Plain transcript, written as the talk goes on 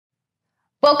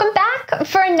Welcome back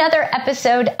for another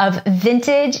episode of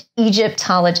Vintage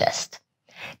Egyptologist.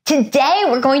 Today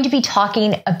we're going to be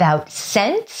talking about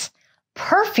scents,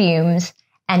 perfumes,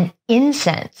 and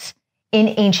incense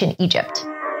in ancient Egypt.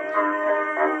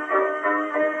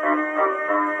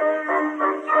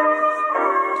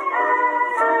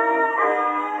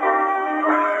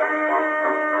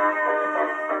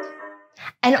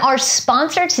 And our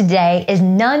sponsor today is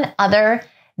none other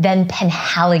than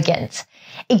Penhaligon's,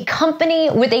 a company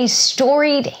with a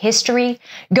storied history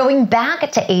going back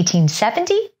to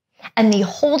 1870 and the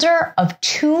holder of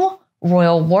 2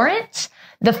 royal warrants,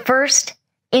 the first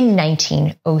in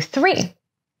 1903.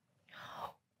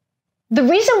 The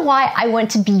reason why I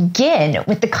want to begin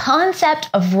with the concept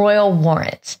of royal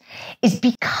warrants is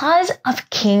because of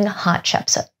King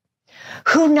Hatshepsut,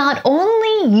 who not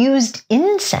only used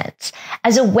incense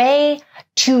as a way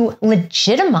to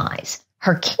legitimize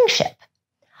her kingship,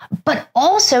 but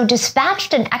also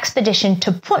dispatched an expedition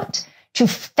to Punt to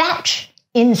fetch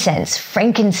incense,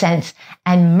 frankincense,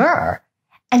 and myrrh,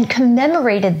 and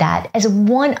commemorated that as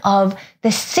one of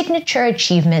the signature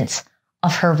achievements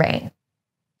of her reign.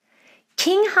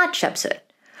 King Hatshepsut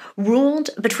ruled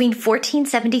between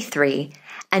 1473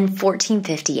 and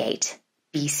 1458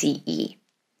 BCE.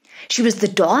 She was the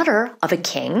daughter of a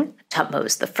king,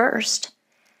 Thutmose I,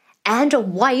 and a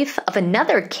wife of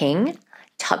another king,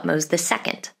 Thutmose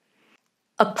II.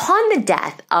 Upon the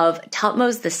death of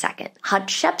Thutmose II,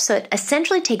 Hatshepsut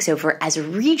essentially takes over as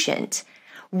regent,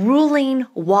 ruling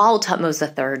while Thutmose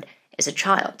III is a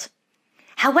child.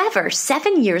 However,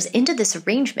 7 years into this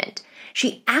arrangement,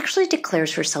 she actually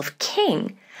declares herself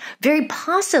king, very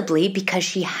possibly because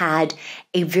she had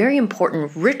a very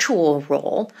important ritual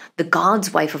role, the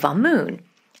god's wife of Amun,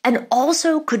 and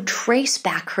also could trace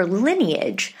back her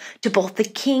lineage to both the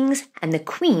kings and the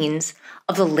queens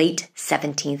of the late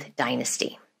 17th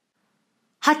dynasty.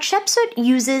 Hatshepsut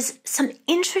uses some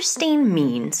interesting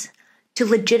means to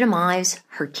legitimize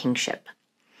her kingship,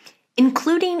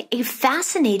 including a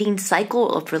fascinating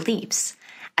cycle of reliefs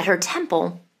at her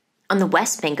temple on the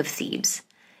west bank of Thebes,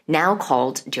 now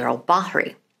called Deir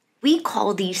el-Bahri. We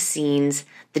call these scenes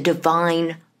the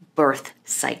divine birth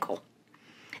cycle.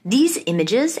 These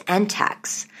images and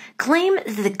texts claim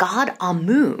that the god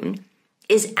Amun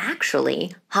is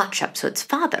actually Hatshepsut's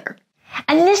father.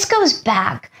 And this goes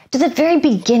back to the very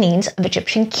beginnings of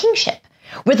Egyptian kingship,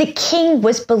 where the king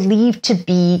was believed to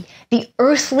be the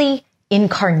earthly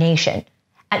incarnation.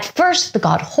 At first, the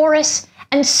god Horus,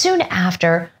 and soon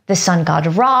after, the sun god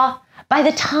Ra. By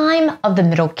the time of the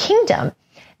Middle Kingdom,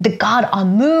 the god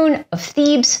Amun of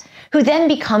Thebes, who then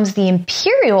becomes the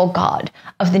imperial god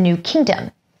of the New Kingdom,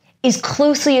 is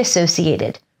closely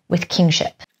associated with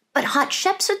kingship. But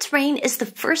Hatshepsut's reign is the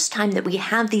first time that we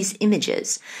have these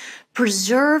images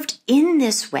preserved in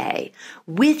this way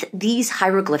with these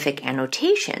hieroglyphic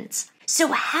annotations.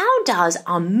 So how does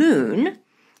Amun,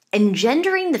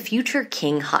 engendering the future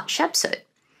king Hatshepsut,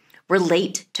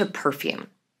 relate to perfume?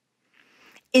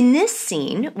 In this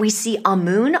scene, we see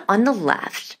Amun on the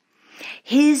left.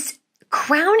 His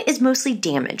crown is mostly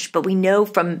damaged, but we know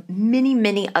from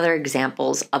many other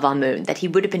examples of Amun that he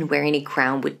would have been wearing a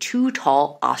crown with 2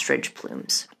 tall ostrich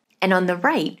plumes. And on the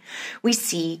right, we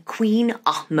see Queen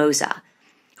Ahmosa,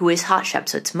 who is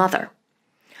Hatshepsut's mother.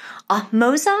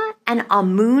 Ahmosa and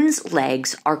Amun's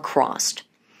legs are crossed,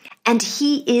 and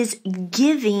he is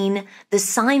giving the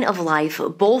sign of life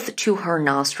both to her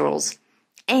nostrils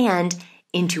and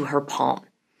into her palm.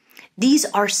 These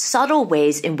are subtle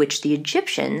ways in which the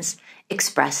Egyptians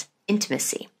express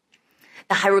intimacy.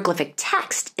 The hieroglyphic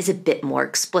text is a bit more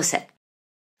explicit.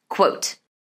 Quote,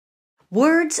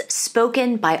 "Words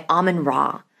spoken by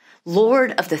Amun-Ra,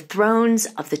 lord of the thrones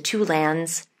of the 2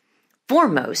 lands,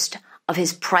 foremost of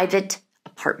his private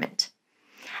apartment.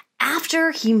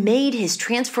 After he made his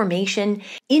transformation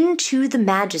into the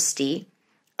majesty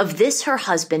of this her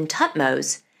husband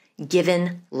Thutmose,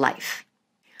 given life."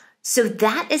 So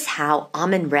that is how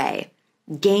Amun-Ra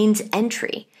gains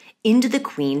entry into the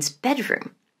queen's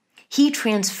bedroom. He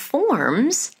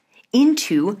transforms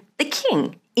into the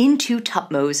king, into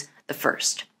Thutmose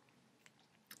I.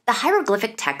 The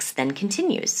hieroglyphic text then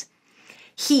continues.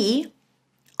 He,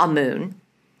 Amun,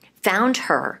 found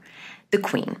her, the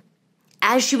queen,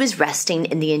 as she was resting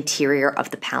in the interior of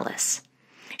the palace.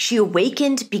 She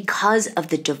awakened because of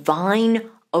the divine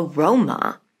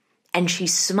aroma, and she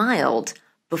smiled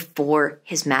before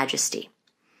his majesty.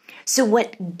 So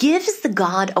what gives the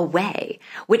god away,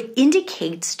 what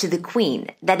indicates to the queen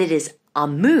that it is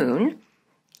Amun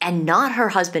and not her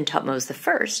husband Thutmose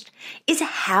I, is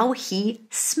how he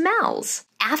smells.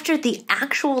 After the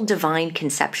actual divine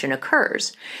conception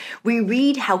occurs, we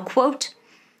read how, quote,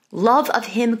 Love of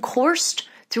him coursed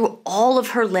through all of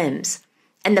her limbs,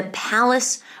 and the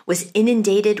palace was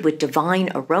inundated with divine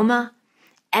aroma.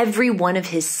 Every one of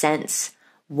his scents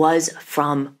was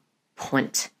from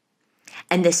Punt.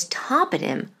 And this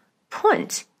toponym,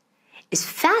 Punt, is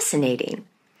fascinating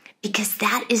because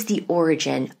that is the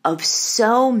origin of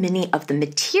so many of the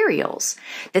materials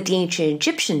that the ancient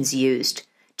Egyptians used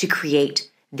to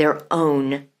create their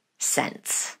own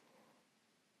scents.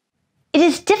 It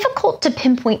is difficult to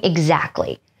pinpoint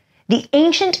exactly the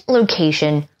ancient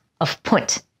location of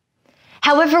Punt.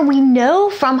 However, we know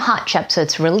from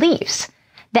Hatshepsut's reliefs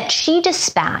that she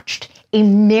dispatched a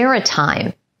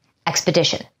maritime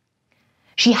expedition.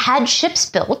 She had ships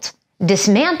built,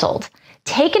 dismantled,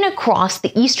 taken across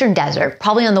the eastern desert,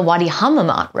 probably on the Wadi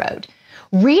Hammamat road,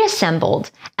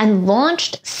 reassembled, and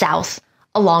launched south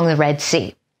along the Red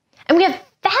Sea. And we have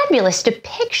fabulous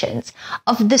depictions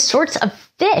of the sorts of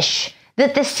fish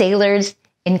that the sailors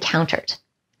encountered.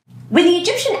 When the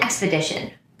Egyptian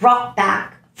expedition brought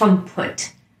back from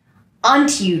Punt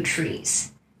Antiu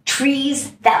trees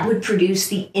that would produce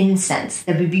the incense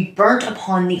that would be burnt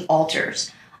upon the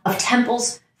altars of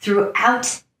temples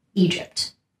throughout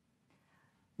Egypt.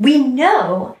 We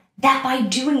know that by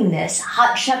doing this,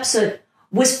 Hatshepsut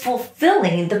was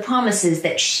fulfilling the promises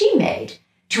that she made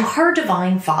to her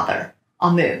divine father,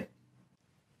 Amun.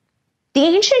 The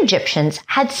ancient Egyptians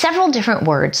had several different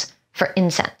words for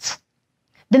incense.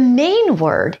 The main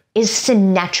word is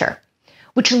senecher,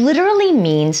 which literally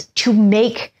means to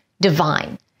make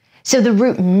divine. So the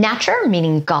root necher,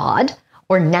 meaning God,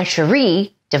 or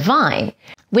necheri, divine,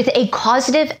 with a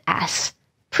causative S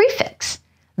prefix,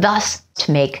 thus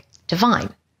to make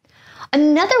divine.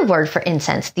 Another word for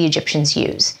incense the Egyptians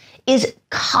use is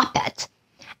kapet,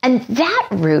 and that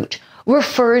root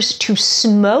refers to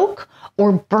smoke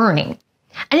or burning.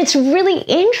 And it's really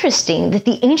interesting that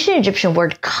the ancient Egyptian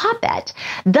word kapet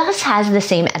thus has the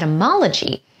same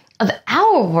etymology of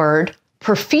our word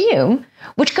perfume,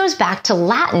 which goes back to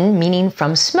Latin meaning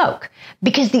from smoke,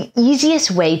 because the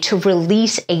easiest way to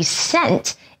release a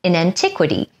scent in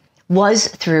antiquity was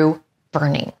through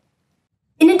burning.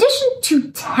 In addition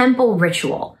to temple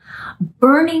ritual,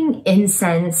 burning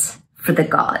incense for the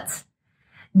gods,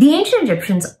 the ancient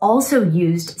Egyptians also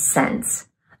used scents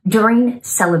during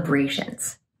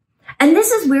celebrations. And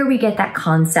this is where we get that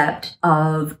concept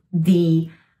of the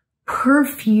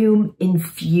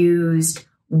perfume-infused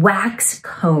wax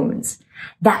cones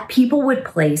that people would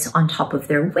place on top of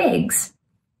their wigs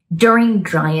during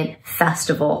giant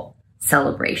festival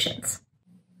celebrations.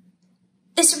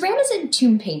 This Ramesses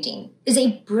tomb painting is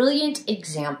a brilliant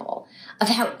example of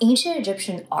how ancient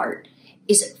Egyptian art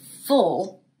is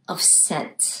full of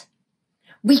scents.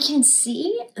 We can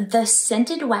see the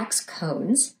scented wax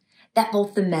cones that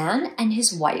both the man and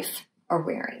his wife are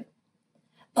wearing.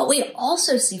 But we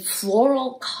also see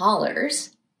floral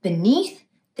collars beneath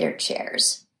their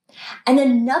chairs. And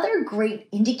another great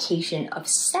indication of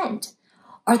scent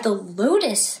are the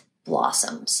lotus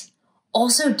blossoms,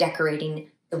 also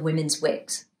decorating the women's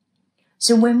wigs.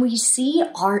 So when we see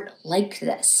art like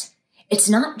this, it's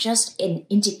not just an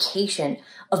indication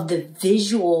of the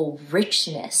visual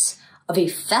richness of a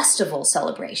festival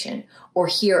celebration or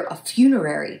here a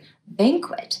funerary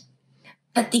banquet,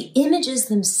 but the images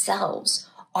themselves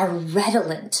are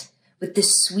redolent with the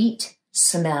sweet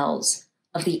smells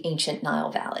of the ancient Nile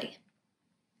Valley.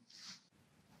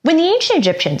 When the ancient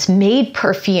Egyptians made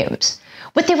perfumes,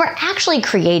 what they were actually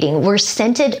creating were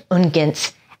scented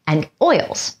unguents and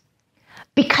oils.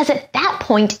 Because at that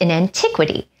point in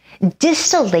antiquity,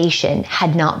 distillation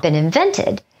had not been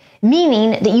invented,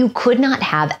 meaning that you could not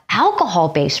have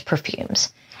alcohol-based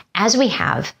perfumes, as we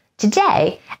have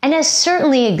today, and as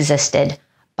certainly existed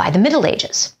by the Middle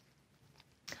Ages.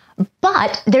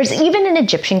 But there's even an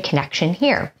Egyptian connection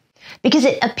here, because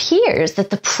it appears that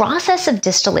the process of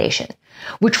distillation,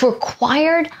 which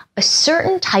required a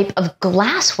certain type of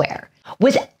glassware,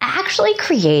 was actually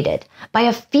created by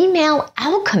a female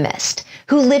alchemist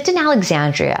who lived in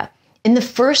Alexandria in the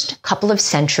first couple of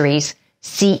centuries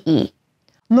CE.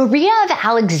 Maria of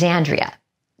Alexandria,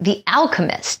 the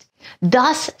alchemist,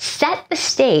 thus set the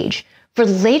stage for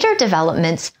later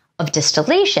developments of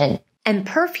distillation and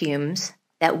perfumes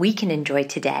that we can enjoy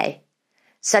today,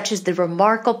 such as the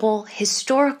remarkable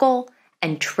historical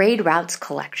and trade routes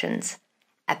collections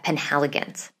at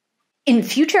Penhaligon's. In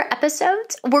future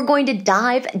episodes, we're going to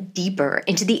dive deeper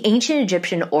into the ancient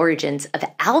Egyptian origins of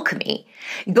alchemy,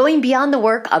 going beyond the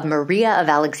work of Maria of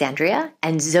Alexandria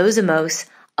and Zosimos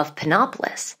of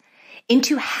Panopolis,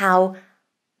 into how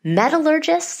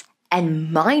metallurgists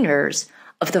and miners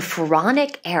of the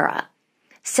Pharaonic era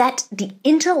set the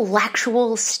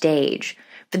intellectual stage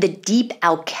for the deep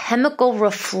alchemical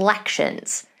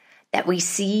reflections that we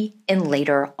see in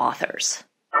later authors.